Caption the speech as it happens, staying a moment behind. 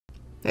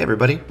Hey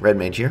everybody, Red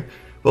Mage here.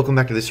 Welcome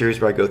back to the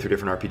series where I go through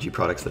different RPG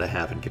products that I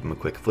have and give them a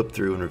quick flip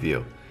through and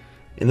review.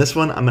 In this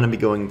one, I'm going to be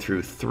going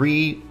through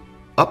 3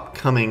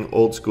 upcoming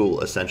old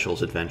school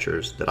essentials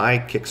adventures that I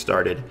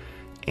kickstarted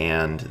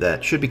and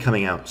that should be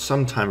coming out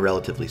sometime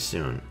relatively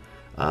soon.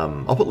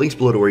 I'll put links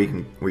below to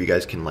where you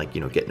guys can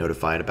get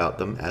notified about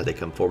them as they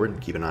come forward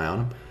and keep an eye on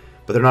them,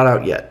 but they're not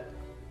out yet.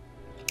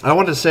 I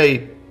wanted to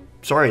say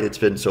sorry it's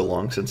been so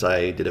long since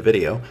I did a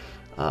video.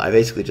 I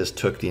basically just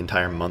took the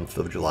entire month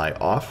of July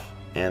off.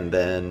 And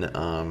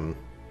then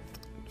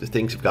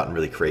things have gotten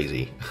really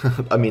crazy.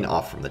 I mean,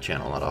 off from the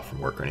channel, not off from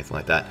work or anything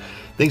like that.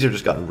 Things have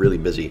just gotten really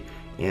busy,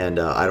 and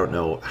I don't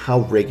know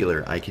how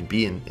regular I can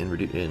be in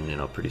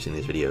producing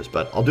these videos,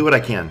 but I'll do what I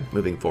can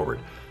moving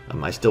forward.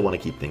 I still want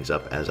to keep things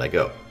up as I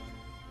go.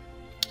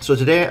 So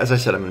today, as I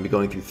said, I'm going to be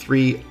going through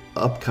 3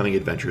 upcoming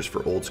adventures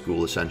for old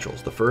school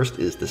essentials. The first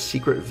is the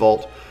Secret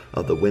Vault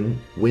of the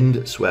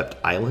Windswept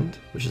Island,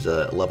 which is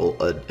an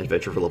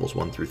adventure for levels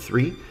 1 through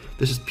 3.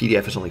 This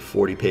PDF is only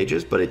 40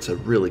 pages, but it's a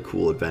really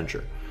cool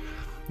adventure.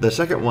 The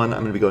second one I'm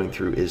going to be going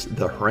through is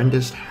the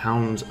Horrendous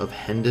Hounds of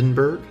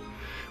Hendenburgh,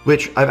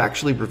 which I've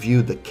actually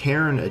reviewed the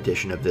Cairn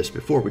edition of this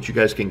before, which you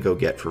guys can go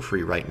get for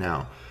free right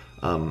now.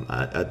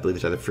 I believe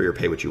it's either free or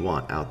pay what you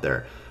want out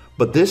there.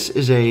 But this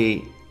is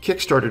a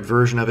kickstarted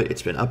version of it.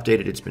 It's been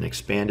updated, it's been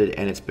expanded,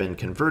 and it's been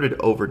converted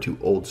over to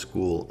old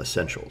school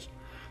essentials.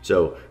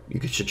 So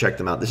you should check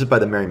them out. This is by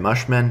the Merry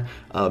Mushmen.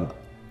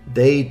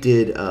 They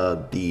did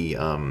the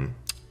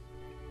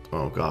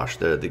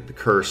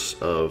Curse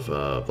of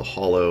the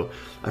Hollow.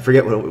 I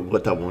forget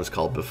what that one was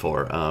called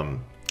before.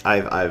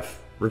 I've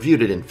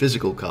reviewed it in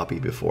physical copy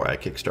before. I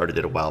kickstarted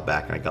it a while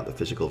back, and I got the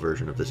physical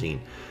version of the zine.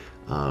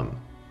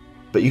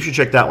 But you should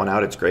check that one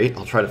out. It's great.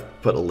 I'll try to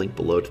put a link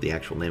below to the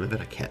actual name of it.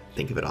 I can't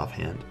think of it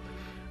offhand.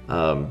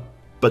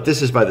 But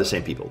this is by the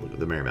same people,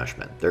 the Merry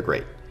Mushmen. They're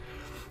great.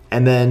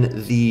 And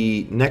then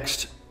the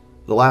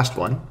last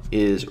one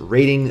is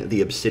Raiding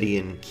the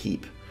Obsidian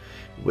Keep,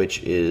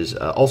 which is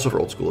also for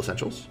old school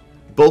essentials.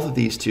 Both of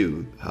these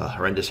two,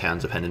 Horrendous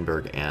Hounds of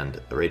Hendenburgh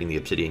and Raiding the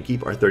Obsidian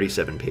Keep, are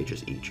 37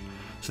 pages each.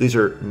 So these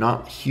are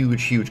not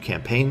huge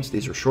campaigns.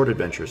 These are short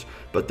adventures,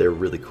 but they're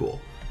really cool.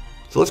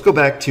 So let's go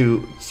back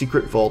to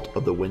Secret Vault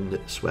of the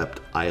Windswept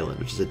Island,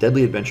 which is a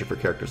deadly adventure for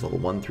characters level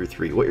 1 through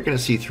 3. What you're going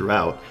to see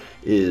throughout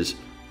is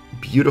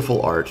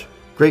beautiful art,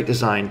 great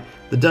design.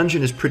 The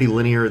dungeon is pretty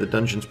linear, the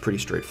dungeon's pretty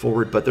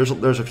straightforward, but there's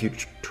a few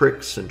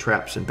tricks and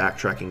traps and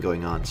backtracking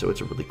going on, so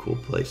it's a really cool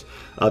place.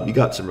 You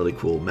got some really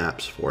cool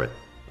maps for it.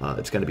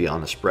 It's going to be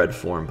on a spread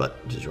form,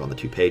 but these are on the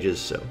 2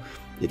 pages, so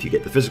if you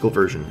get the physical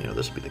version,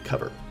 this will be the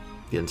cover,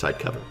 the inside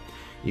cover.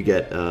 You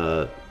get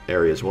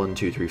areas 1,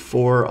 2, 3,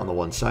 4 on the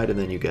one side, and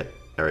then you get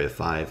area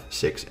 5,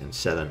 6, and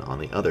 7 on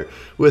the other,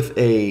 with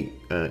a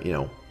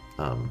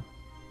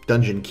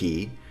dungeon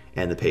key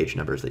and the page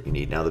numbers that you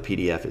need. Now the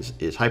PDF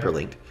is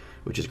hyperlinked,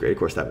 which is great. Of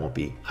course, that won't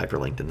be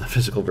hyperlinked in the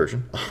physical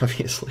version,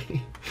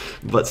 obviously,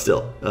 but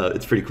still,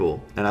 it's pretty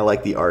cool. And I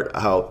like the art,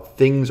 how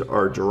things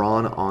are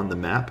drawn on the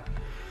map,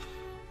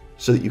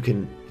 so that you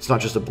can. It's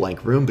not just a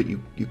blank room, but you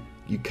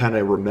kind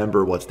of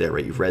remember what's there,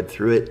 right? You've read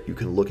through it. You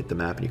can look at the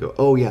map and you go,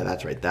 oh yeah,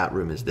 that's right. That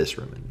room is this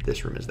room, and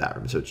this room is that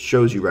room. So it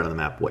shows you right on the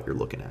map what you're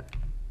looking at.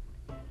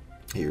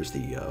 Here's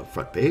the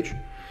front page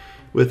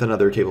with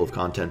another table of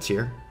contents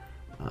here.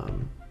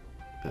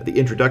 The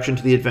introduction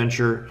to the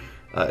adventure.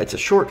 It's a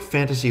short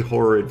fantasy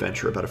horror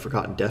adventure about a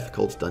forgotten death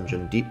cult's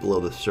dungeon deep below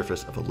the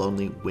surface of a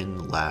lonely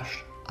wind-lashed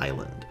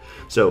island.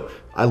 So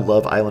I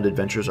love island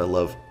adventures. I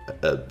love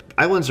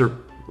islands are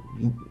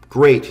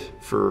great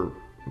for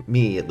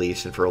me, at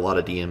least, and for a lot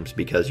of DMs,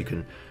 because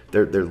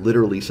they're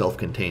literally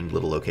self-contained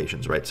little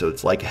locations, right? So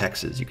it's like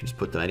hexes. You can just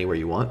put them anywhere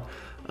you want.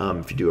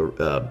 If you do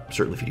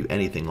certainly if you do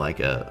anything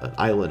like an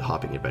island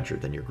hopping adventure,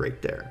 then you're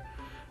great there.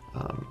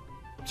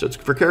 So it's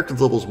for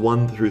characters levels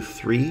 1 through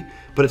 3,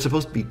 but it's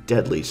supposed to be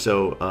deadly.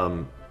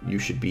 So you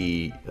should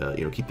be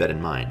keep that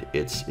in mind.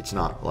 It's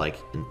not like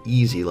an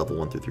easy level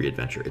 1 through 3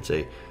 adventure. It's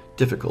a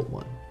difficult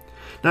one.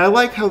 Now I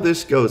like how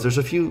this goes. There's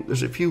a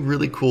few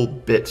really cool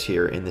bits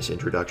here in this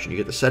introduction. You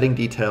get the setting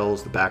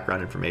details, the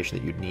background information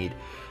that you'd need,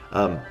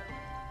 the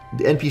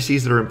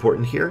NPCs that are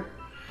important here,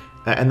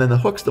 and then the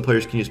hooks the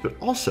players can use, but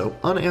also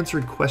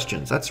unanswered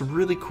questions. That's a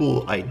really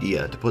cool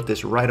idea to put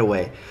this right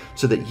away,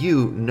 so that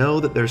you know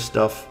that there's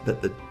stuff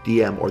that the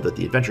DM or that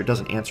the adventure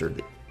doesn't answer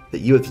that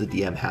you as the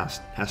DM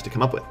has to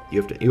come up with.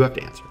 You have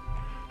to answer.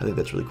 I think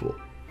that's really cool.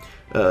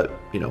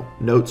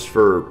 Notes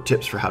for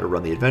tips for how to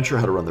run the adventure,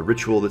 how to run the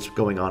ritual that's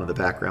going on in the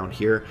background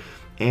here,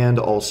 and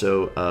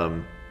also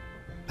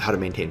how to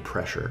maintain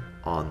pressure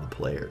on the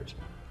players.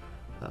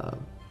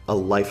 A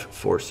life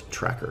force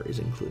tracker is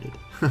included.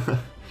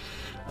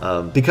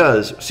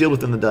 Because sealed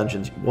within the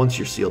dungeons, once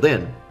you're sealed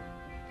in,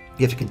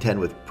 you have to contend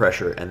with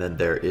pressure, and then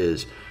there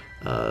is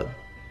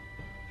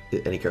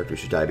any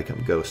characters who die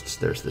become ghosts.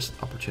 There's this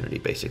opportunity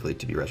basically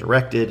to be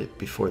resurrected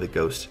before the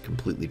ghost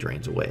completely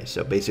drains away.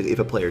 So basically, if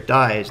a player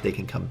dies, they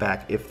can come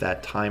back. If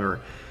that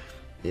timer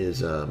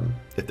is,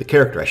 if the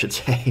character, I should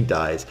say,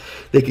 dies,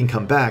 they can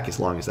come back as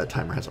long as that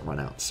timer hasn't run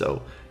out.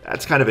 So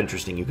that's kind of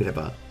interesting. You could have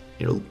a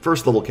you know,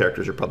 first level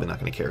characters are probably not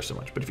going to care so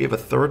much. But if you have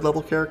a third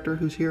level character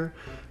who's here,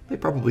 they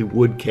probably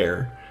would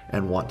care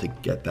and want to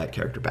get that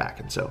character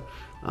back. And so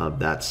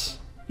that's,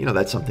 you know,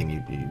 that's something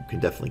you can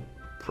definitely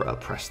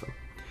press them.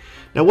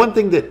 Now, one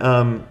thing that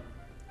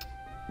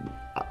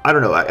I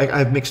don't know, I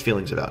have mixed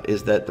feelings about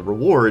is that the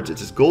rewards, it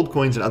says gold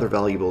coins and other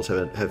valuables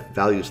have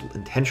values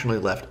intentionally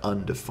left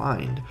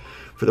undefined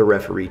for the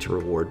referee to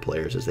reward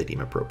players as they deem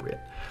appropriate.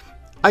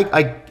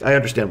 I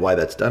understand why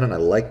that's done, and I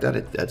like that.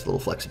 It adds a little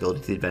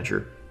flexibility to the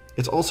adventure.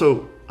 It's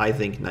also, I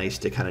think, nice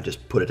to kind of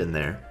just put it in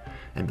there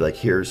and be like,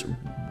 here's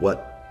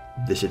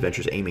what this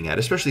adventure is aiming at,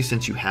 especially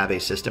since you have a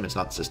system. It's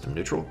not system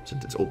neutral,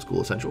 since it's old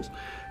school essentials.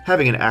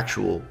 Having an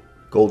actual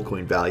gold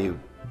coin value,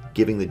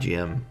 giving the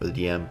GM or the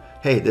DM,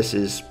 hey, this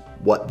is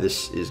what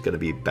this is going to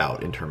be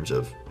about in terms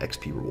of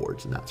XP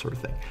rewards and that sort of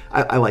thing.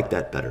 I like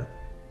that better.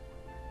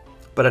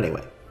 But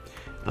anyway,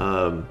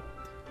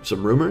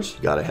 some rumors.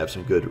 You got to have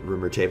some good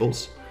rumor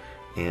tables,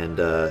 and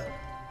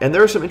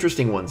there are some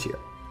interesting ones here.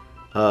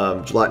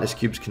 Gelatinous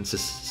cubes can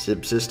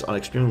subsist on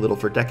extremely little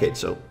for decades,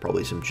 so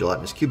probably some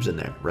gelatinous cubes in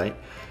there, right?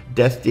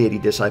 Death deity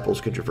disciples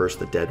can traverse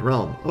the dead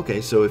realm. Okay,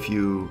 so if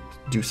you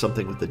do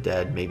something with the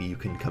dead, maybe you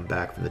can come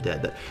back from the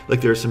dead. Like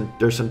there's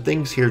some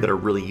things here that are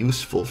really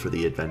useful for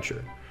the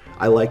adventure.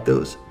 I like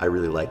those. I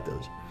really like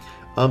those.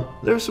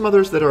 There are some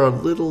others that are a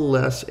little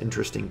less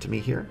interesting to me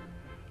here.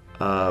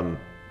 Now,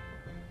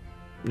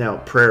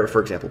 prayer,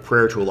 for example,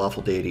 prayer to a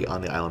lawful deity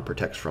on the island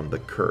protects from the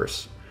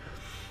curse.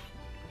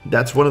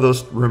 That's one of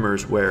those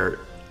rumors where,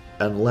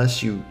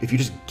 if you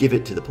just give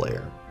it to the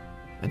player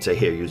and say,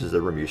 here, use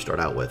the rumor you start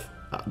out with,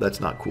 that's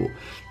not cool.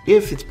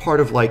 If it's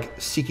part of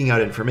like seeking out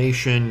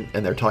information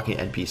and they're talking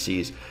to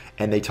NPCs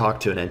and they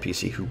talk to an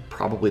NPC who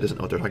probably doesn't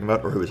know what they're talking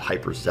about or who is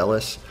hyper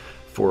zealous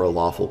for a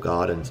lawful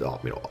god, and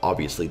you know,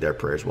 obviously their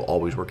prayers will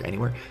always work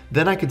anywhere,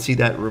 then I could see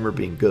that rumor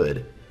being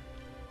good.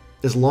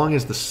 As long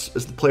as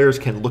the players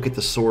can look at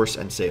the source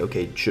and say,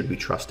 okay, should we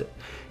trust it?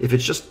 If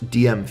it's just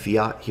DM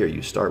fiat, here,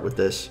 you start with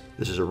this.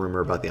 This is a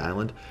rumor about the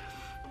island.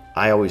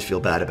 I always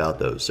feel bad about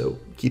those, so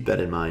keep that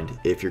in mind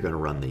if you're going to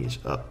run these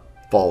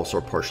false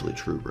or partially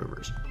true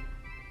rumors.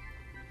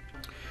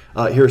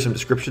 Here are some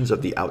descriptions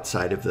of the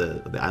outside of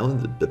the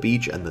island, the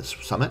beach and the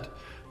summit,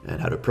 and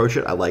how to approach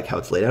it. I like how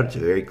it's laid out. It's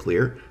very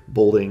clear.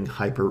 Bolding,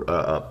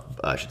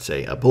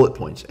 bullet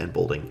points and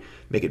bolding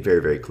make it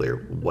very, very clear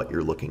what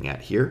you're looking at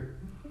here.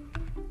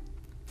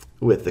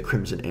 With the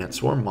Crimson Ant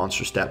Swarm,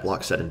 monster stat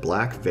block set in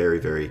black, very,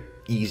 very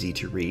easy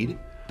to read.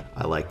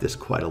 I like this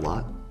quite a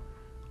lot.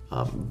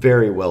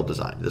 Very well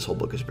designed. This whole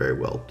book is very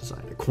well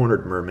designed. A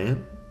Cornered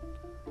Merman,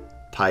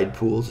 Tide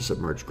Pools, a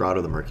Submerged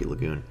Grotto, the Murky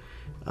Lagoon,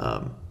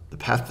 the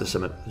Path to the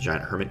Summit, the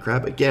Giant Hermit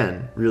Crab.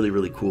 Again, really,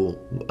 really cool.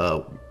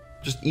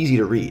 Just easy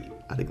to read.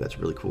 I think that's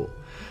really cool.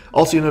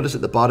 Also, you'll notice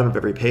at the bottom of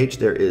every page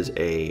there is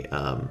a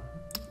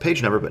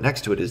page number, but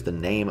next to it is the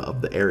name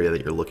of the area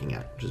that you're looking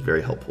at, which is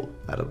very helpful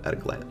at a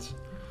glance.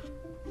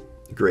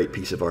 Great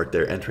piece of art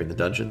there. Entering the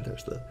dungeon,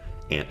 there's the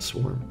ant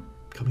swarm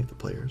coming at the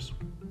players.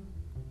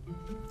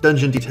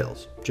 Dungeon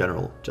details,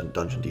 general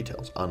dungeon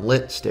details.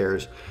 Unlit,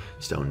 stairs,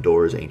 stone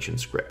doors, ancient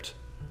script.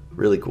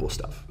 Really cool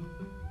stuff.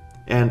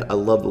 And I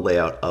love the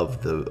layout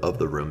of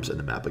the rooms in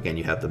the map. Again,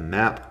 you have the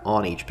map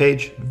on each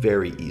page,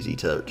 very easy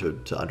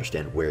to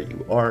understand where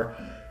you are.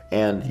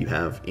 And you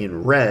have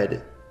in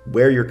red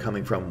where you're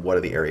coming from, what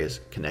are the areas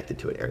connected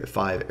to it. Area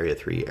 5, Area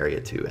 3, Area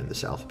 2, and the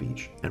South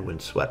Beach, and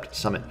Windswept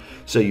Summit.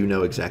 So you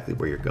know exactly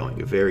where you're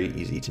going. Very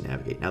easy to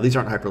navigate. Now, these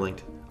aren't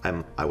hyperlinked.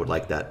 I would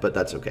like that, but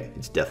that's okay.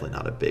 It's definitely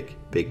not a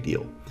big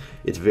deal.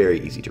 It's very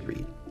easy to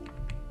read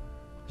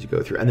as you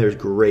go through. And there's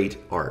great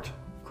art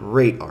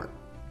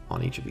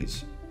on each of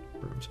these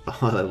rooms.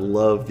 I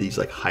love these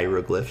like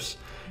hieroglyphs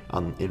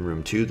in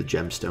room 2, the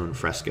gemstone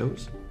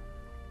frescoes.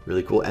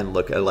 Really cool. And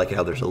look, I like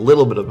how there's a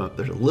little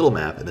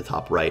map in the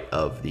top right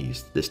of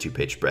this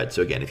 2-page spread.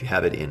 So again, if you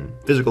have it in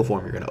physical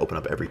form, you're going to open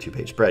up every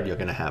 2-page spread. You're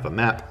going to have a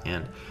map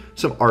and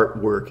some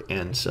artwork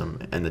and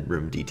the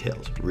room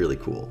details. Really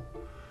cool.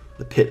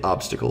 The pit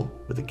obstacle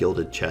with a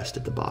gilded chest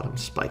at the bottom,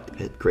 spiked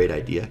pit, great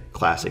idea,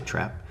 classic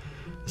trap.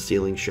 The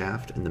ceiling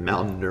shaft and the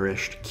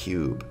malnourished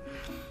cube.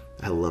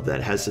 I love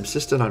that. It has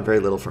subsisted on very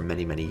little for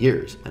many, many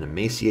years. An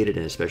emaciated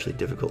and especially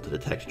difficult to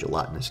detect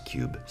gelatinous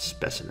cube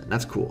specimen.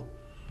 That's cool.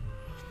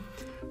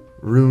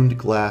 Runed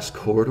glass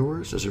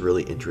corridors. There's a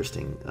really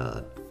interesting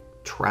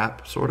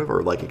trap, sort of,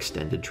 or like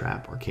extended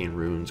trap. Arcane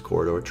runes,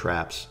 corridor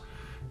traps,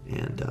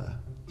 and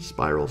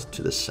spirals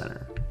to the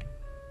center.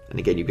 And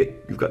again,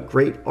 you've got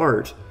great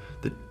art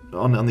that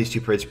on these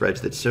 2-page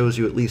spreads that shows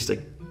you at least a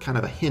kind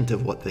of a hint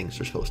of what things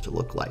are supposed to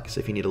look like. So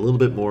if you need a little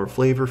bit more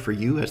flavor for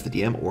you as the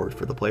DM or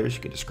for the players,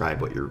 you can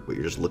describe what you're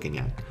just looking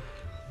at.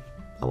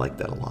 I like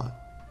that a lot.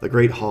 The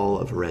Great Hall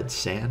of Red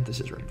Sand. This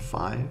is room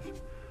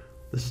 5.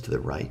 This is to the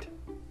right.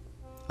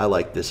 I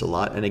like this a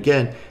lot. And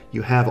again,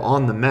 you have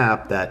on the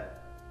map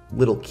that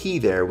little key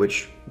there,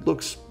 which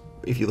looks,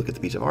 if you look at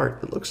the piece of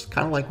art, it looks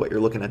kind of like what you're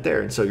looking at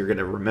there. And so you're going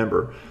to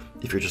remember,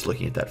 if you're just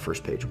looking at that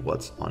first page,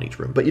 what's on each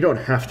room. But you don't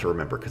have to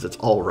remember because it's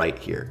all right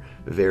here.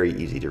 Very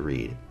easy to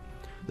read.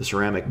 The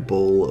ceramic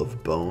bowl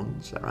of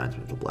bones. That reminds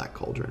me of the Black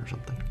Cauldron or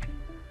something.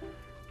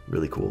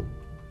 Really cool.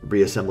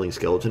 Reassembling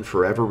skeleton,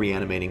 forever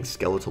reanimating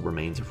skeletal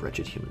remains of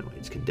wretched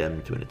humanoids,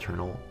 condemned to an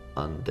eternal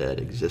undead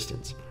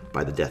existence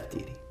by the death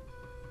deity.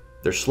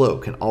 They're slow,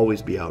 can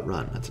always be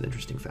outrun. That's an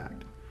interesting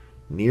fact.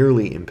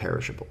 Nearly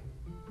imperishable,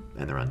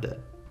 and they're undead.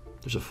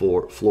 There's a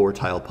floor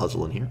tile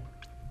puzzle in here.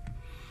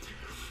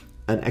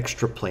 An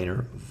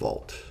extraplanar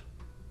vault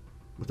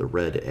with a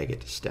red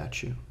agate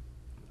statue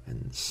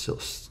and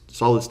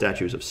solid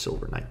statues of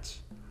silver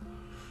knights.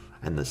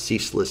 And the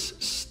ceaseless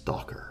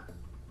stalker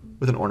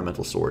with an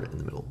ornamental sword in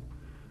the middle.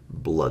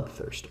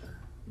 Bloodthirster.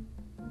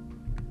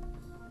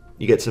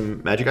 You get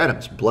some magic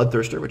items.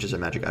 Bloodthirster, which is a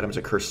magic item, is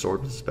a cursed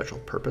sword with a special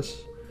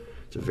purpose.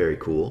 It's very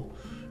cool.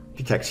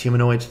 Detects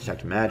humanoids,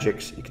 detects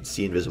magics. You can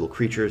see invisible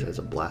creatures. It has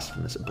a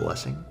blasphemous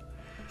blessing.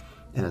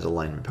 And has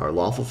alignment power.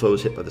 Lawful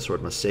foes hit by the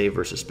sword must save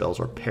versus spells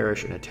or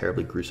perish in a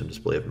terribly gruesome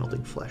display of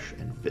melting flesh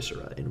and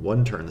viscera. In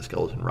one turn, the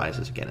skeleton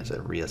rises again as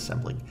a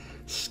reassembling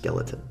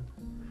skeleton.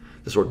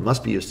 The sword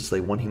must be used to slay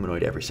one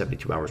humanoid every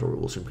 72 hours, or it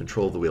will assume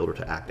control of the wielder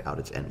to act out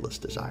its endless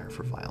desire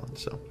for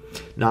violence. So,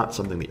 not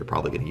something that you're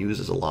probably going to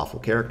use as a lawful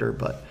character,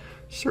 but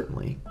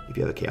certainly if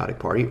you have a chaotic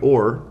party,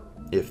 or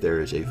if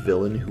there is a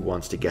villain who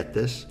wants to get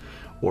this,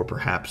 or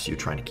perhaps you're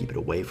trying to keep it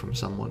away from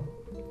someone,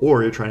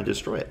 or you're trying to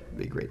destroy it. It'd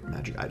be a great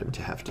magic item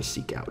to have to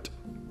seek out.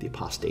 The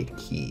Apostate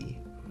Key.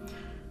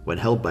 When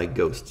held by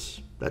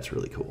ghosts, that's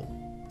really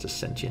cool. It's a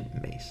sentient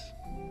mace.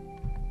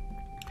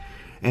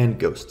 And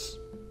ghosts.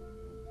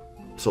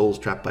 Souls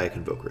trapped by a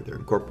convoker. Their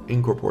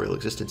incorporeal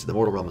existence in the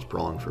mortal realm is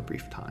prolonged for a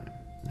brief time.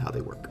 And how they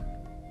work.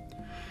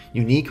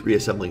 Unique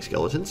reassembling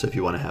skeletons. So if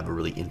you want to have a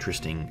really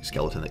interesting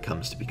skeleton that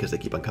comes to, because they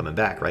keep on coming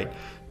back, right?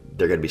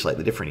 They're going to be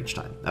slightly different each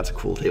time. That's a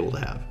cool table to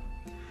have.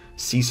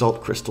 Sea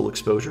salt crystal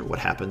exposure. What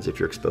happens if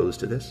you're exposed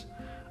to this?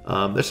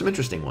 There's some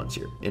interesting ones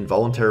here.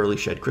 Involuntarily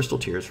shed crystal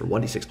tears for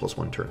 1d6 plus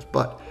 1 turns,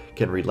 but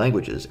can read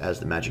languages as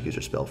the magic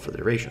user spell for the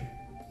duration.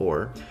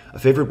 Or a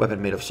favorite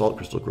weapon made of salt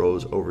crystal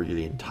grows over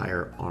the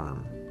entire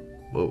arm.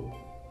 Whoa.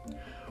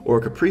 Or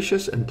a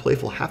capricious and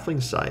playful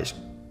halfling-sized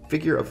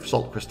figure of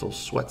salt crystal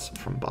sweats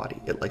from body.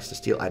 It likes to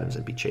steal items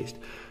and be chased.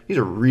 These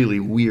are really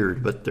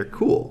weird, but they're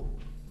cool.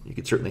 You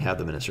could certainly have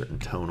them in a certain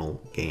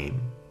tonal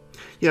game.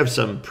 You have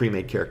some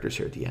pre-made characters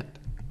here at the end.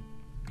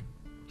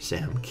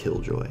 Sam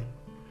Killjoy.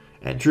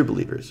 And True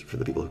Believers for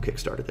the people who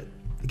kickstarted it.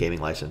 The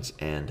gaming license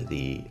and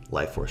the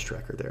Life Force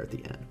tracker there at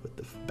the end with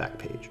the back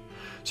page.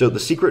 So the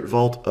secret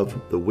vault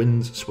of the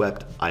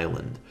Windswept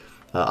Island.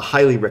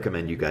 Highly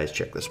recommend you guys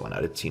check this one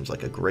out. It seems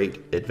like a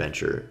great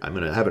adventure. I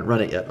haven't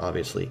run it yet,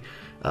 obviously.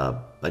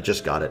 I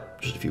just got it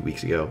just a few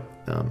weeks ago.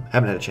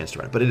 Haven't had a chance to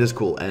run it, but it is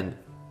cool. And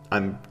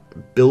I'm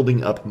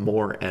building up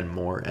more and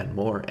more and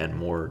more and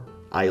more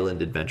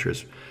island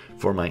adventures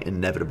for my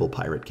inevitable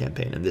pirate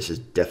campaign. And this is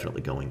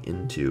definitely going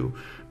into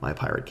my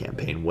pirate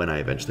campaign when I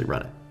eventually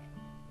run it.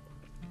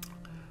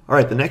 All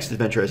right, the next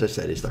adventure, as I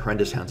said, is the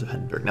Horrendous Hounds of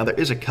Hendenburgh. Now, there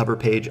is a cover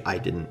page. I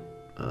didn't.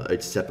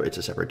 It's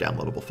a separate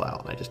downloadable file,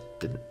 and I just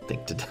didn't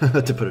think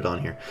to to put it on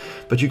here.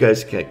 But you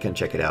guys can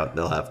check it out.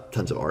 They'll have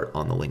tons of art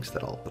on the links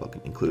that I'll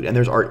include, and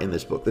there's art in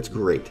this book that's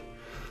great.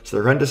 So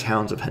the Horrendous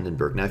Hounds of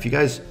Hendenburgh. Now, if you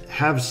guys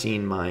have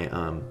seen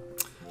my,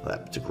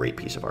 it's a great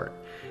piece of art.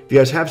 If you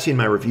guys have seen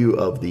my review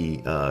of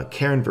the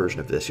Cairn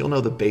version of this, you'll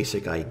know the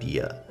basic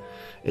idea.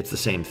 It's the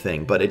same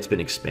thing, but it's been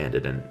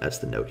expanded, and that's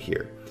the note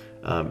here.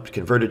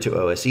 Converted to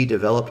OSE,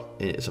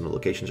 developed, some of the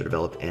locations are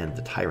developed, and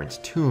the Tyrant's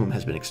Tomb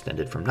has been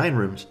extended from 9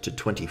 rooms to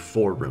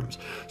 24 rooms.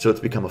 So it's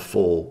become a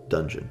full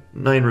dungeon.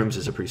 9 rooms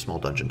is a pretty small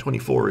dungeon.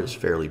 24 is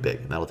fairly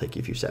big, and that'll take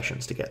you a few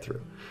sessions to get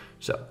through.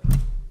 So,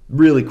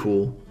 really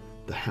cool.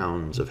 The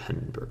Hounds of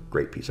Hendenburgh.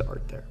 Great piece of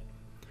art there.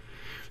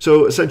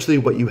 So essentially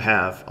what you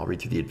have, I'll read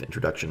through the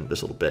introduction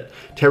this little bit.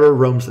 Terror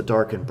roams the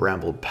dark and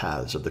brambled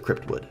paths of the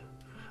Cryptwood.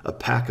 A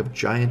pack of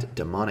giant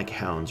demonic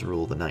hounds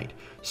rule the night,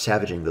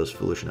 savaging those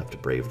foolish enough to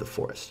brave the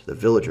forest. The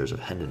villagers of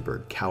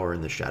Hendenburgh cower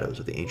in the shadows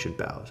of the ancient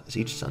boughs as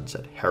each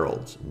sunset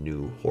heralds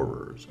new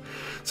horrors.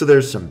 So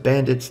there's some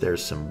bandits,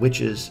 there's some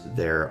witches,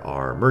 there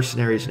are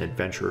mercenaries and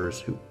adventurers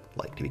who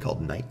like to be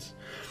called knights.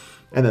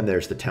 And then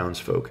there's the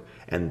townsfolk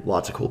and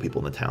lots of cool people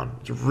in the town.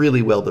 It's a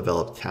really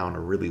well-developed town, a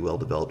really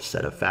well-developed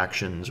set of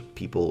factions,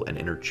 people, and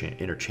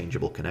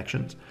interchangeable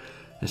connections.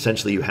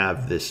 Essentially, you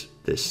have this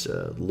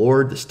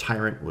lord, this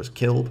tyrant was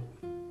killed.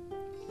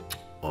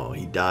 Oh,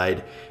 he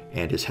died,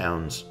 and his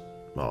hounds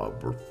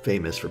were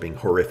famous for being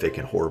horrific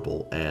and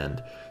horrible.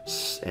 And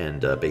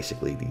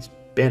basically, these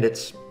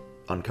bandits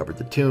uncovered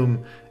the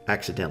tomb,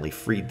 accidentally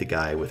freed the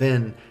guy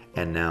within,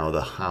 and now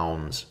the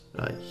hounds.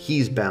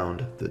 He's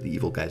bound, the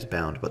evil guy's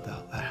bound, but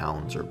the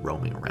hounds are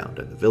roaming around,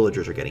 and the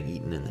villagers are getting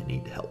eaten, and they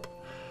need help.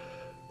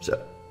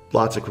 So,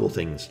 lots of cool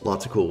things,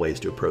 lots of cool ways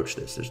to approach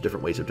this. There's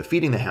different ways of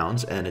defeating the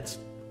hounds, and it's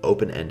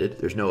open-ended.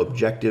 There's no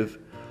objective.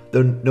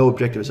 Though no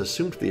objective is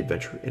assumed for the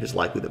adventure, it is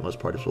likely that most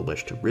parties will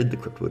wish to rid the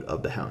Cryptwood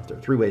of the hounds. There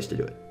are 3 ways to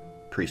do it.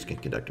 Priests can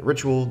conduct a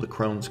ritual, the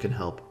crones can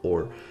help,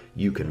 or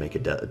you can make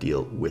a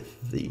deal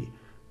with the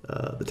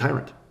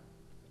tyrant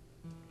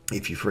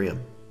if you free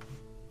him.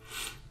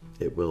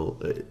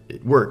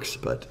 it works,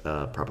 but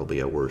probably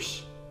a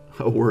worse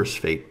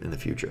fate in the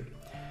future.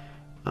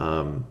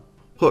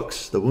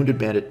 Hooks. The Wounded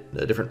Bandit,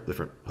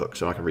 different hooks,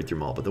 so I'm not going to read through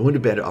them all, but the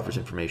Wounded Bandit offers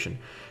information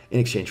in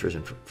exchange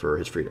for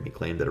his freedom. He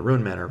claimed that a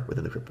ruined manor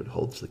within the cryptwood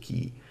holds the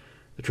key,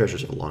 the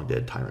treasures of a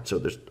long-dead tyrant. So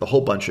there's a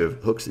whole bunch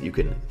of hooks that you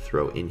can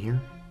throw in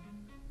here.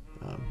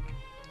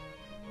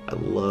 I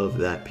love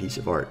that piece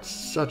of art.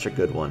 Such a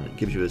good one. It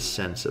gives you a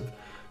sense of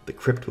the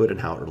cryptwood and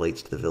how it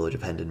relates to the village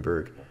of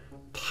Hendenburgh.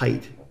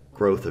 Tight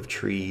growth of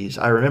trees.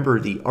 I remember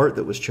the art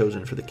that was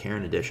chosen for the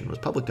Karen edition was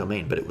public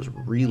domain, but it was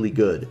really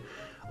good.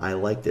 I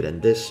liked it,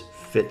 and this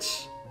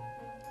fits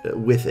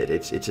with it.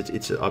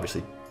 It's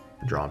obviously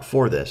drawn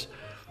for this.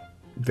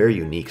 Very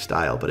unique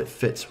style, but it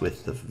fits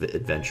with the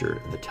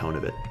adventure and the tone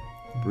of it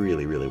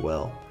really, really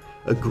well.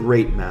 A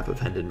great map of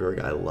Hendenburgh.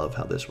 I love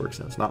how this works.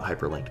 Now, it's not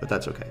hyperlinked, but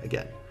that's okay.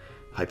 Again,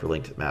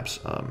 hyperlinked maps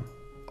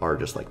are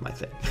just like my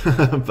thing,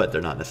 but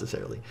they're not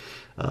necessarily,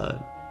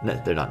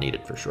 they're not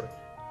needed for sure.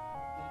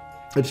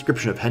 A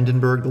description of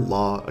Hendenburgh, the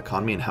law,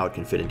 economy, and how it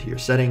can fit into your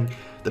setting,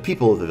 the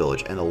people of the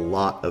village, and a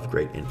lot of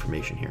great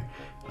information here.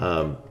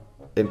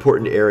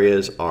 Important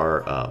areas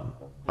are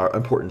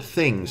important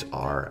things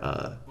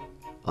are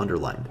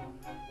underlined,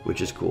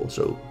 which is cool.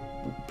 So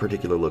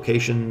particular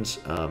locations,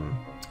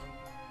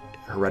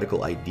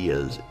 heretical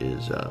ideas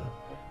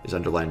is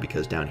underlined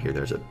because down here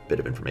there's a bit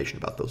of information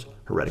about those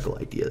heretical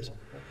ideas.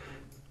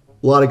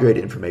 A lot of great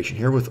information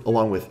here,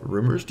 along with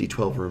rumors,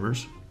 D12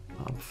 rumors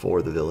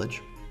for the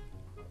village,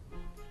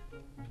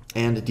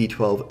 and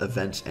D12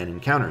 events and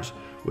encounters,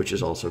 which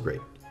is also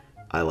great.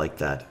 I like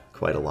that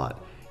quite a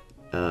lot.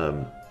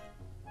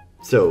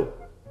 So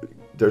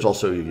there's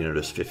also, you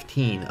notice,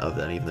 15 of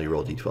them, even though you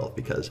roll D12,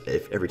 because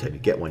if every time you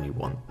get one,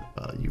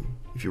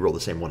 if you roll the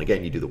same one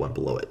again, you do the one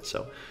below it.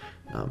 So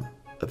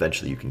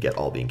eventually you can get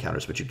all the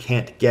encounters, but you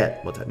can't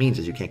get, what that means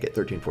is you can't get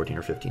 13, 14,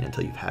 or 15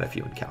 until you've had a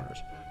few encounters.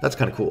 That's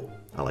kind of cool.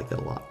 I like that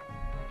a lot.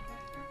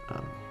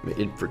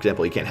 For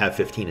example, you can't have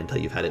 15 until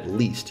you've had at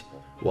least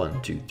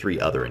 1, 2,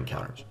 3 other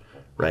encounters,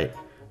 right?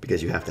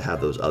 Because you have to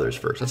have those others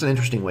first. That's an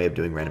interesting way of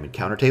doing random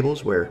encounter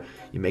tables, where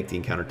you make the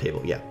encounter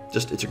table. Yeah,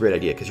 it's a great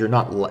idea, because you're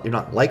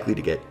not likely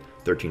to get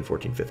 13,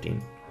 14,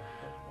 15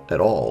 at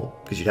all,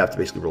 because you'd have to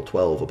basically roll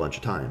 12 a bunch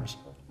of times,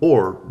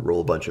 or roll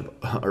a bunch of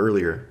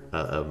earlier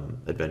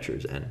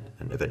adventures and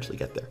eventually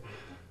get there.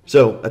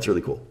 So that's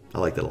really cool. I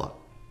like that a lot.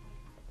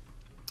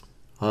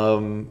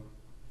 An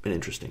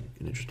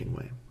interesting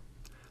way.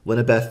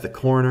 Linabeth the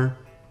coroner,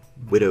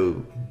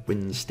 Widow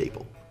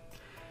Windstaple,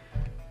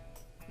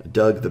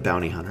 Doug the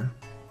bounty hunter,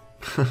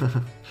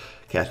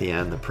 Kathy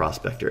Ann the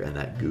prospector, and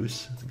that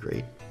goose. It's a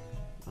great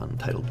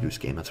untitled goose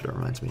game. That's what it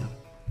reminds me of.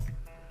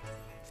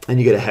 And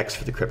you get a hex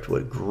for the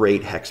cryptwood.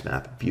 Great hex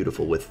map,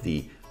 beautiful, with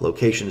the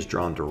locations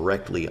drawn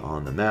directly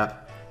on the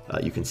map.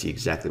 You can see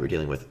exactly what we're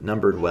dealing with,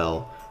 numbered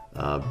well.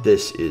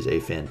 This is a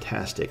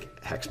fantastic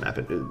hex map.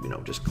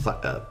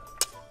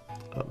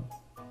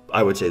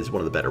 I would say this is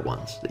one of the better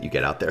ones that you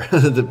get out there.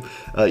 This is the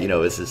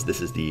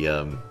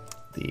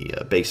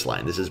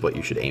baseline. This is what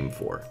you should aim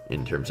for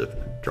in terms of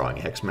drawing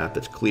a hex map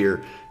that's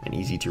clear and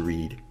easy to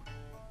read.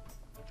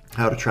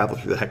 How to travel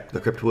through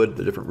the cryptwood,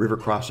 the different river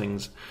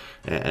crossings,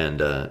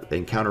 and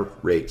encounter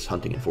rates,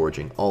 hunting and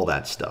foraging, all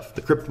that stuff.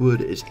 The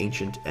cryptwood is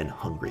ancient and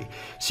hungry,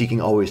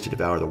 seeking always to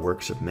devour the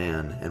works of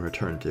man and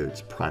return to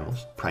its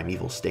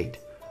primeval state.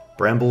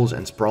 Brambles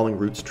and sprawling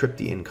roots trip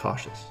the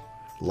incautious.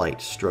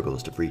 Light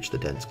struggles to breach the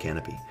dense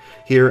canopy.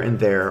 Here and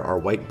there are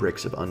white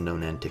bricks of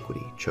unknown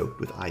antiquity, choked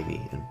with ivy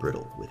and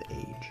brittle with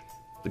age.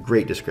 The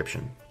great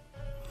description.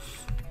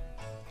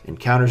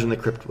 Encounters in the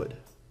cryptwood.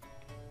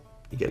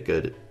 You get a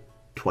good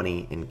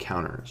 20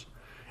 encounters.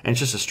 And it's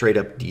just a straight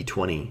up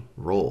D20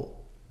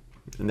 roll.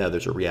 And now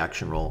there's a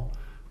reaction roll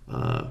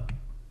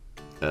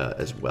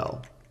as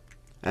well.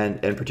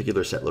 And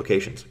particular set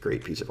locations. A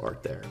great piece of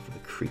art there for the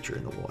creature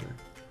in the water.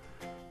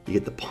 You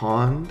get the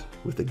pond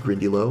with the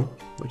Grindilo,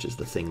 which is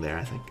the thing there,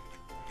 I think.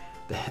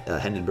 The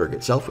Hendenburgh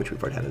itself, which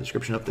we've already had a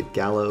description of. The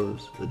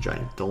gallows, the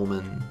giant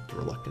dolmen, the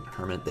reluctant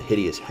hermit, the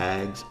hideous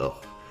hags.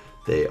 Oh,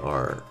 they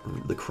are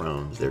the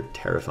crones. They're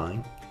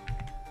terrifying.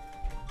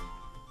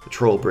 The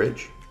troll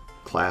bridge,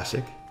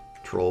 classic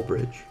troll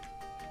bridge.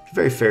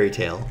 Very fairy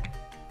tale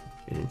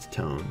in its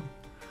tone.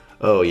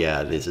 Oh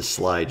yeah, it is a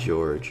Sly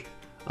George.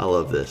 I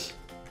love this.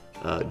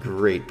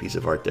 Great piece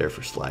of art there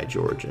for Sly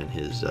George and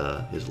his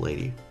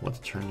lady.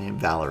 What's her name?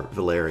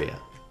 Valeria.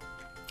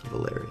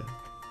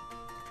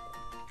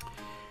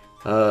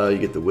 You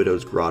get the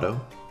Widow's Grotto.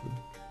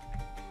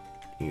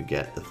 You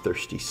get the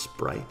Thirsty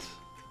Sprite.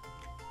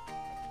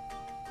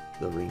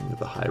 The Ring of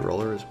the High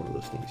Roller is one of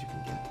those things you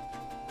can get.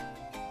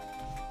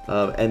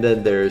 And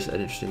then there's an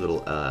interesting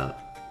little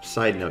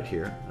side note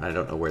here. I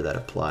don't know where that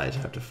applies. I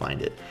have to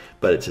find it.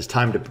 But it says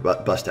time to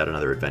bust out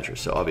another adventure.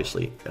 So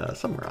obviously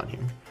somewhere on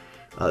here.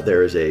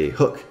 There is a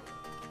hook.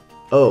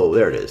 Oh,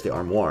 there it is. The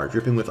armoire,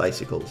 dripping with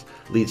icicles,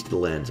 leads to the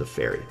lands of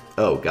fairy.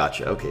 Oh,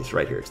 gotcha. Okay, it's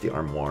right here. It's the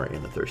armoire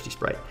in the Thirsty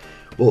Sprite.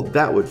 Well,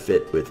 that would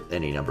fit with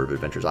any number of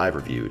adventures I've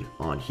reviewed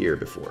on here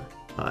before.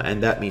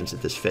 And that means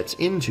that this fits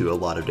into a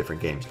lot of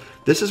different games.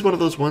 This is one of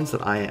those ones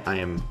that I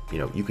am,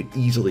 you could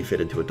easily fit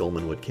into a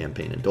Dolmenwood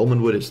campaign. And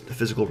Dolmenwood the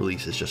physical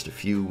release is just a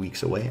few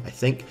weeks away, I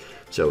think.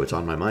 So it's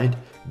on my mind.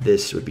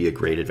 This would be a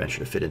great adventure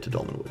to fit into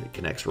Dolmenwood. It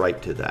connects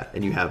right to that.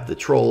 And you have the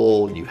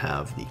troll, and you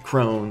have the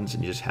crones,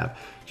 and you just have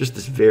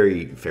this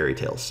very fairy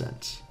tale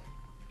sense.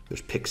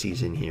 There's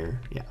pixies in here,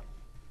 yeah.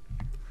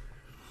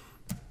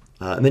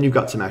 And then you've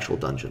got some actual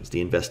dungeons.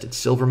 The Invested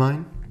Silver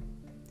Mine,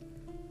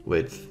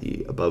 with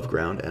the above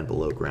ground and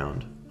below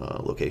ground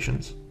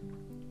locations.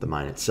 The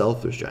mine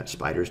itself, there's giant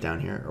spiders down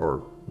here,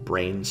 or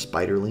brain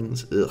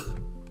spiderlings. Ugh,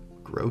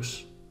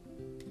 gross.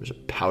 There's a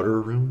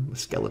powder room with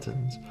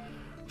skeletons,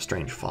 a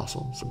strange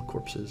fossil, some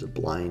corpses, a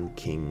blind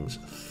king's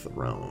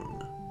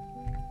throne.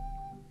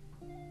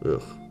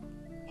 Ugh,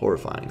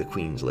 horrifying. The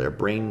queen's lair,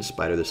 brain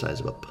spider the size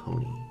of a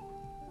pony.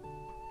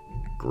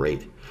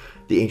 Great.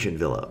 The ancient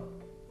villa.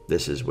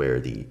 This is where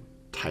the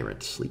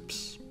tyrant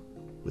sleeps.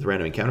 With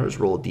random encounters,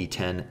 roll a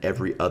d10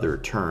 every other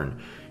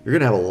turn. You're going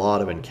to have a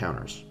lot of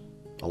encounters.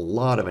 A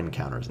lot of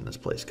encounters in this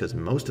place, because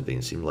most of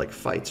these seem like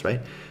fights,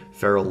 right?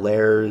 Feral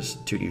lairs,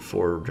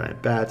 2d4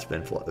 giant bats,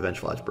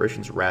 vengeful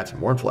aspirations, rats,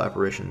 mournful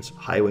apparitions,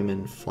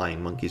 highwaymen,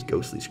 flying monkeys,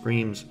 ghostly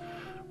screams.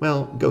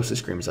 Well, ghostly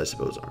screams, I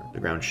suppose, aren't. The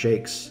ground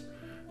shakes,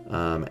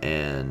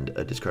 and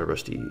a discarded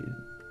rusty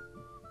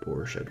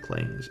door shed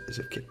clangs as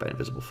if kicked by an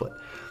invisible foot.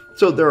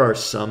 So there are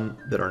some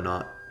that are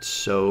not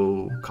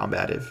so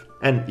combative,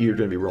 and you're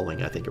going to be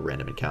rolling, I think, a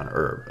random encounter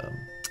or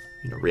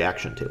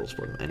reaction tables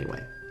for them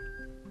anyway.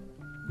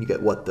 You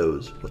get what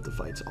the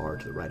fights are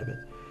to the right of it.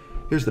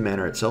 Here's the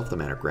manor itself, the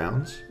manor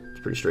grounds.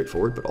 It's pretty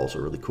straightforward, but also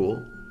really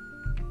cool.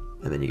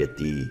 And then you get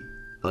the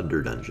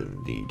under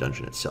dungeon, the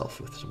dungeon itself,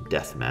 with some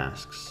death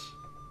masks,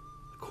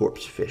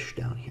 corpse fish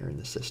down here in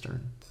the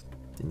cistern,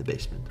 in the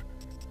basement,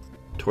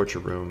 torture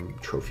room,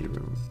 trophy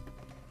room,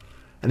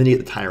 and then you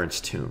get the tyrant's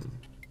tomb.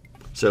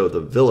 So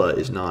the villa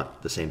is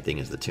not the same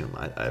thing as the tomb.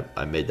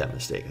 I made that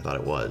mistake. I thought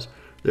it was.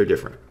 They're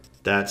different.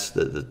 That's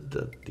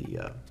the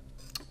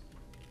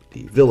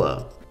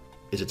villa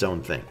is its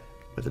own thing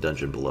with the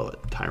dungeon below it.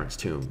 Tyrant's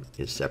tomb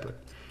is separate.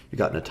 You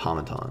got an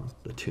automaton,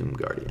 the tomb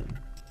guardian.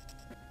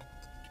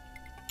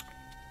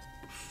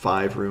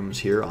 5 rooms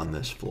here on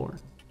this floor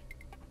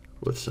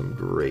with some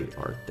great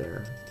art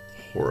there.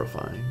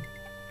 Horrifying.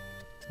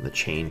 And the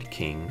chained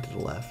king to the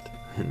left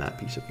in that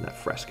piece of that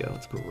fresco.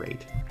 It's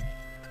great.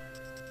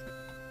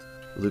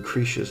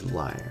 Lucretia's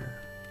Lyre,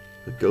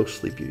 the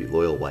ghostly beauty,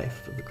 loyal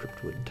wife of the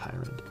Cryptwood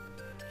tyrant.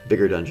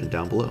 Bigger dungeon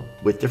down below,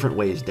 with different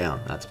ways down.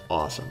 That's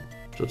awesome.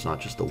 So it's not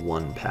just the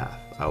one path.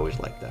 I always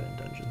like that in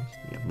dungeons.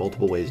 You have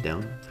multiple ways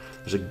down.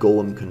 There's a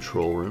golem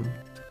control room.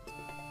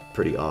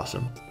 Pretty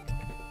awesome.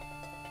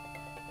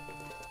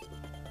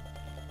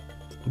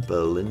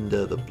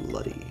 Belinda the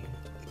Bloody,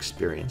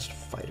 experienced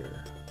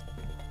fighter.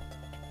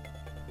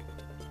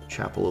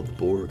 Chapel of the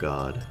Boar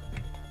God.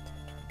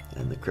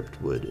 And the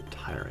Cryptwood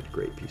Tyrant,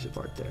 great piece of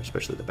art there,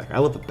 especially the background.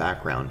 I love the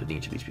background in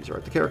each of these pieces of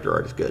art. The character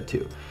art is good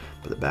too,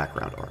 but the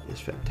background art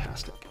is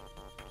fantastic.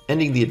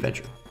 Ending the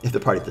adventure. If the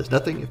party does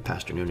nothing, if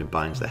Pastor Noonan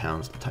binds the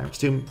Hounds to the Tyrant's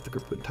tomb, if the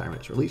Cryptwood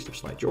Tyrant is released, if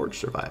Sly George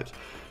survives,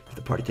 if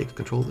the party takes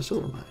control of the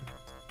silver mine.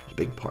 There's a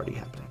big party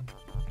happening.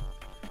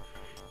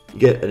 You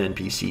get an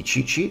NPC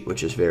cheat sheet,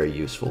 which is very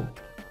useful.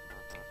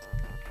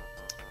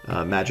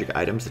 Magic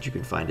items that you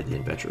can find in the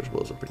adventure, as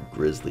well as a pretty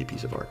grisly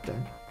piece of art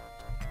there.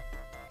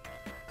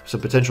 Some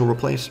potential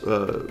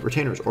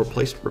retainers or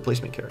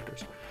replacement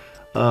characters.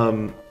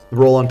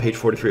 Roll on page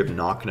 43 of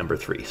Knock number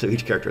 3. So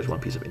each character has one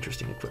piece of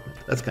interesting equipment.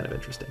 That's kind of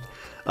interesting.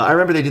 I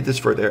remember they did this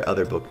for their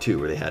other book too,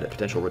 where they had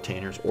potential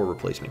retainers or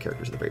replacement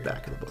characters at the very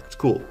back of the book. It's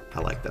cool.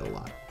 I like that a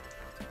lot.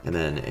 And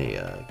then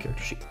a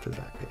character sheet for the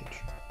back page.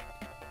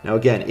 Now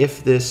again,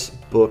 if this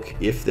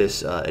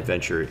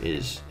adventure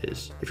is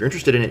if you're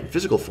interested in it in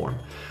physical form,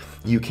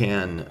 you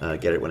can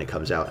get it when it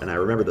comes out. And I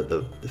remember that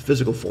the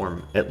physical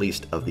form, at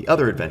least of the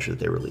other adventure that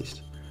they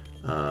released,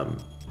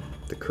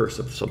 The Curse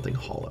of Something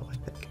Hollow, I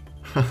think.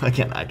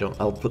 Again,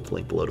 I'll put the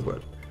link below to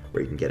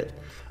where you can get it.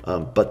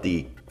 But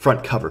the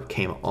front cover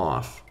came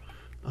off,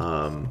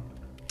 and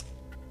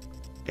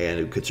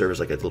it could serve as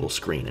like a little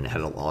screen, and it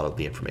had a lot of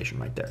the information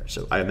right there.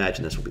 So I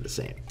imagine this will be the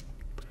same.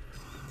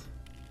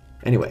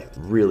 Anyway,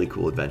 really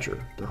cool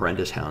adventure. The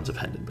Horrendous Hounds of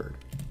Hendenburgh.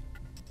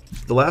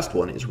 The last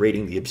one is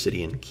Raiding the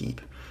Obsidian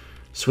Keep.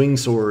 Swing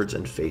swords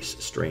and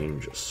face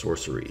strange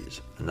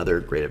sorceries. Another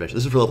great adventure.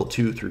 This is for level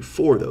 2 through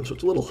 4, though, so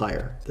it's a little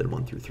higher than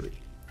 1 through 3.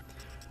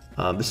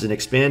 This is an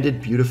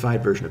expanded,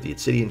 beautified version of the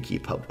Obsidian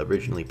Keep,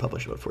 originally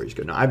published about 4 years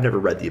ago. Now, I've never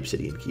read the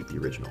Obsidian Keep, the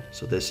original,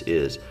 so this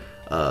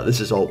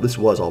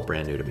was all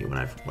brand new to me when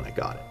I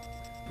got it.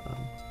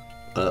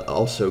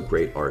 Also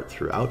great art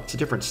throughout. It's a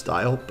different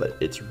style, but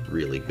it's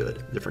really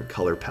good. Different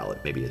color palette,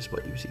 maybe, is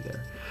what you see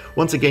there.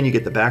 Once again, you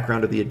get the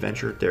background of the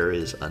adventure. There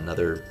is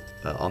another,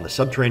 on the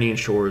subterranean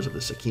shores of the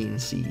Sakine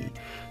Sea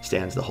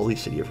stands the holy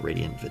city of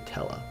radiant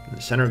Vitella. In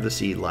the center of the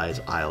sea lies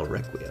Isle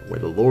Requia, where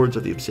the lords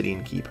of the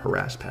Obsidian Keep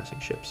harass passing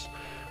ships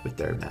with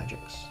their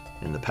magics.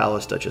 In the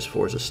palace, Duchess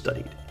Forza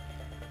studied.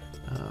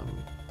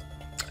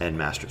 and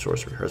mastered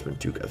sorcerer. Her husband,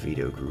 Duke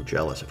Avito, grew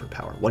jealous of her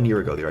power. 1 year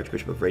ago, the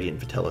Archbishop of Radiant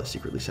Vitella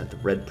secretly sent the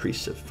Red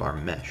Priests of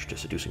Varmesh to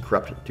seduce and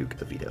corrupt Duke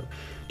Avito.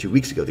 2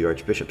 weeks ago, the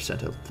Archbishop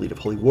sent a fleet of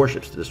holy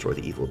warships to destroy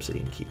the evil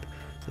Obsidian Keep.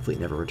 The fleet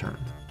never returned.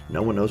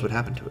 No one knows what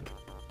happened to it.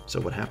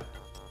 So what happened?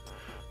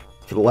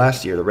 For the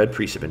last year, the Red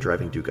Priests have been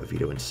driving Duke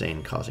Avito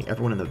insane, causing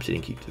everyone in the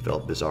Obsidian Keep to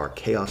develop bizarre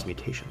chaos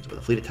mutations. When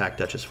the fleet attacked,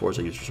 Duchess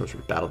Forza used her sorcerer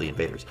to battle the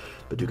invaders,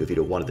 but Duke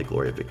Avito wanted the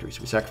glory of victory,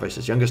 so he sacrificed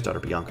his youngest daughter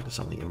Bianca to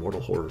summon the immortal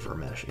horror of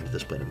Vermesh into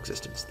this plane of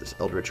existence. This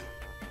eldritch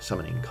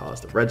summoning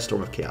caused the Red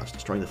Storm of Chaos,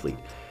 destroying the fleet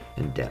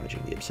and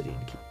damaging the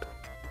Obsidian Keep.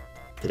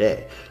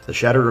 Today, the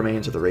shattered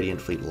remains of the Radiant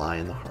fleet lie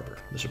in the harbor.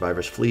 The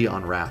survivors flee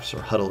on rafts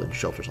or huddle in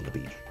shelters on the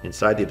beach.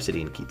 Inside the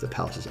Obsidian Keep, the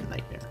palace is a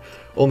nightmare.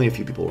 Only a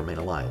few people remain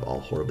alive, all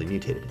horribly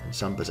mutated, and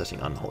some possessing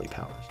unholy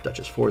powers.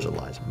 Duchess Forza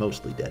lies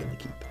mostly dead in the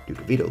keep. Duke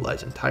Avito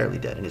lies entirely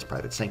dead in his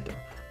private sanctum,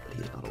 but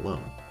he is not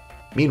alone.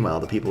 Meanwhile,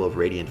 the people of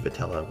Radiant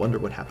Vitella wonder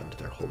what happened to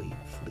their holy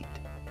fleet.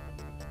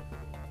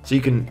 So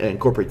you can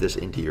incorporate this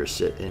into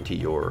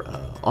your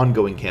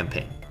ongoing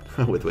campaign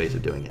with ways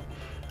of doing it.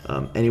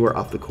 Anywhere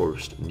off the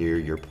coast near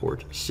your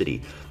port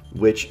city,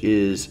 which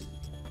is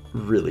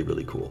really,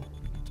 really cool,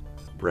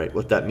 right?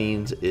 What that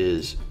means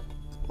is,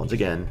 once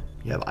again,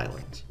 you have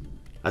islands.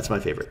 That's my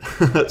favorite.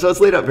 So it's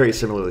laid out very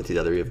similarly to the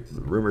other. You have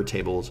rumor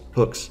tables,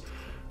 hooks,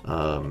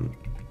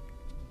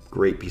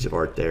 great piece of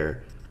art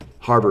there.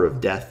 Harbor of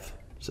Death.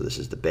 So this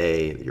is the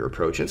bay that you're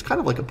approaching. It's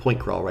kind of like a point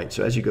crawl, right?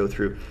 So as you go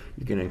through,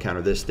 you're going to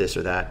encounter this, this,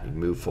 or that. You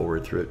move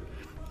forward through it.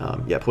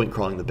 Yeah, point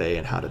crawling the bay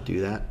and how to do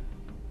that.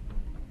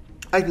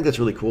 I think that's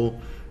really cool.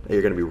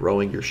 You're going to be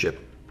rowing your ship,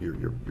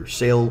 your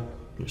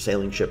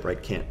sailing ship,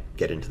 right? Can't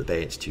get into the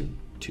bay; it's too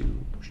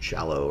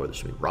shallow, or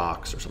there's going to be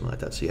rocks or something like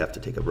that. So you have to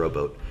take a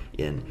rowboat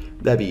in.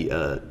 That'd be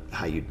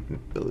how you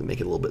make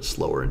it a little bit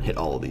slower and hit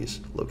all of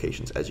these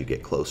locations as you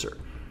get closer.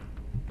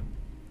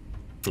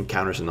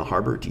 Encounters in the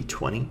harbor,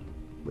 D20,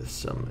 with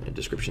some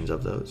descriptions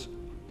of those.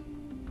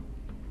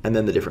 And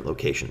then the different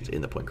locations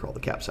in the point crawl: the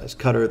capsized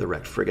cutter, the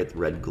wrecked frigate, the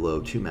red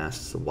glow, 2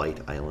 masts, the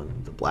white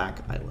island, the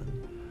black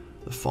island,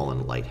 the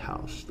fallen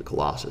lighthouse, the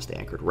colossus, the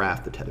anchored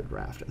raft, the tethered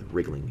raft, and the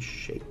wriggling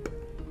shape.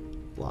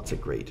 Lots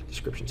of great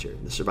descriptions here.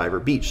 The survivor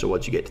beach. So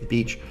once you get to the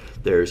beach,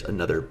 there's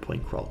another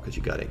point crawl because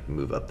you got to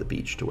move up the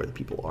beach to where the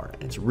people are.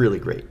 And it's really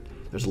great.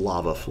 There's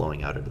lava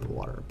flowing out into the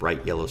water. A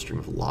bright yellow stream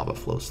of lava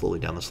flows slowly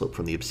down the slope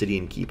from the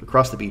Obsidian Keep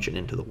across the beach and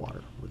into the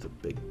water with a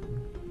big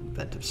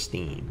vent of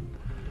steam.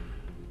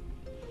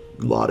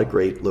 A lot of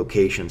great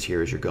locations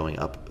here as you're going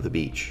up the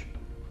beach.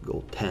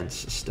 Gold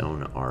tents, a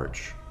stone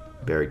arch,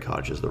 buried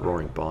cottages, the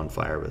roaring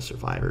bonfire with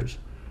survivors.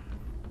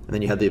 And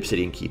then you have the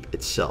Obsidian Keep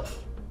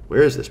itself.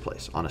 Where is this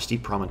place? On a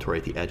steep promontory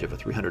at the edge of a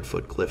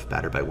 300-foot cliff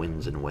battered by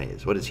winds and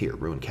waves. What is here?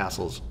 Ruined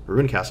castle,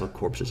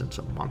 corpses, and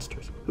some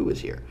monsters. Who is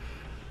here?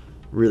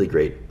 Really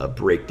great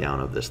breakdown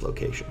of this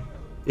location.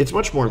 It's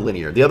much more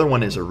linear. The other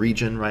one is a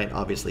region, right?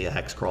 Obviously a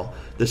hex crawl.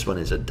 This one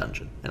is a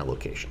dungeon and a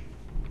location.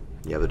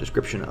 You have a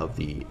description of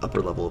the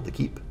upper level of the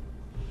keep.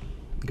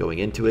 Going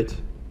into it,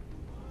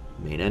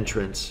 main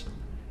entrance,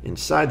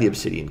 inside the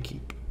Obsidian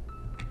Keep.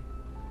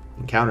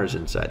 Encounters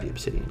inside the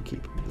Obsidian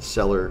Keep. The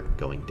cellar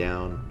going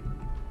down.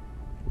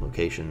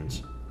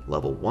 Locations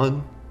level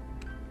 1.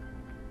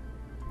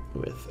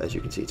 With, as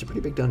you can see, it's a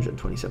pretty big dungeon,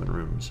 27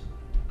 rooms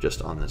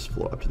just on this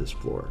floor, up to this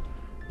floor.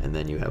 And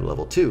then you have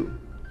level 2,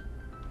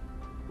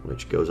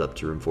 which goes up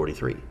to room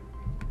 43.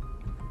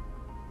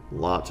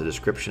 Lots of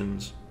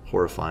descriptions,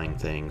 horrifying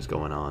things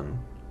going on.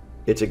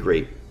 It's a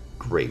great,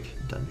 great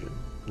dungeon.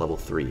 Level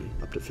 3,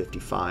 up to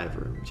 55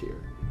 rooms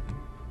here.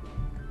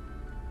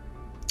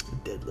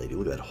 Dead lady.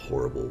 Look at that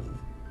horrible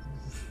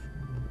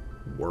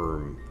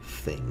worm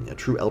thing. A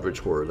true eldritch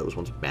horror that was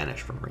once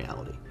banished from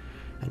reality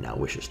and now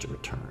wishes to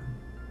return.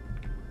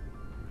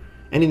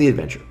 Ending the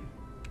adventure.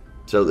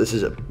 So this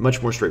is a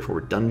much more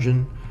straightforward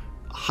dungeon.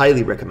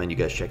 Highly recommend you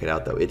guys check it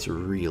out, though. It's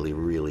really,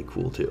 really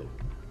cool, too.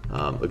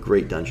 A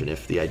great dungeon.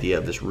 If the idea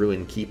of this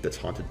ruined keep that's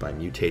haunted by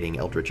mutating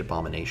eldritch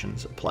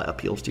abominations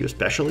appeals to you,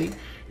 especially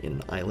in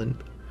an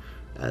island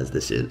as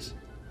this is,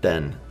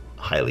 then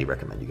highly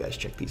recommend you guys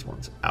check these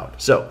ones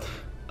out. So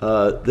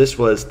this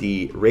was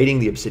the Raiding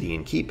the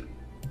Obsidian Keep,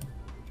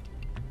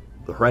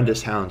 the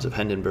Horrendous Hounds of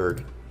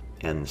Hendenburgh,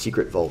 and the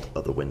Secret Vault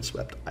of the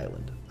Windswept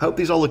Island. I hope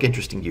these all look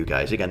interesting to you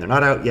guys. Again, they're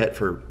not out yet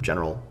for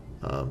general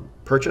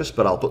purchase,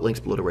 but I'll put links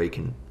below to where you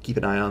can keep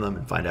an eye on them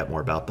and find out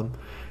more about them.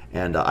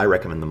 And I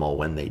recommend them all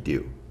when they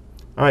do.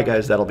 All right,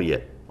 guys, that'll be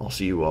it. I'll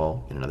see you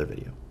all in another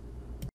video.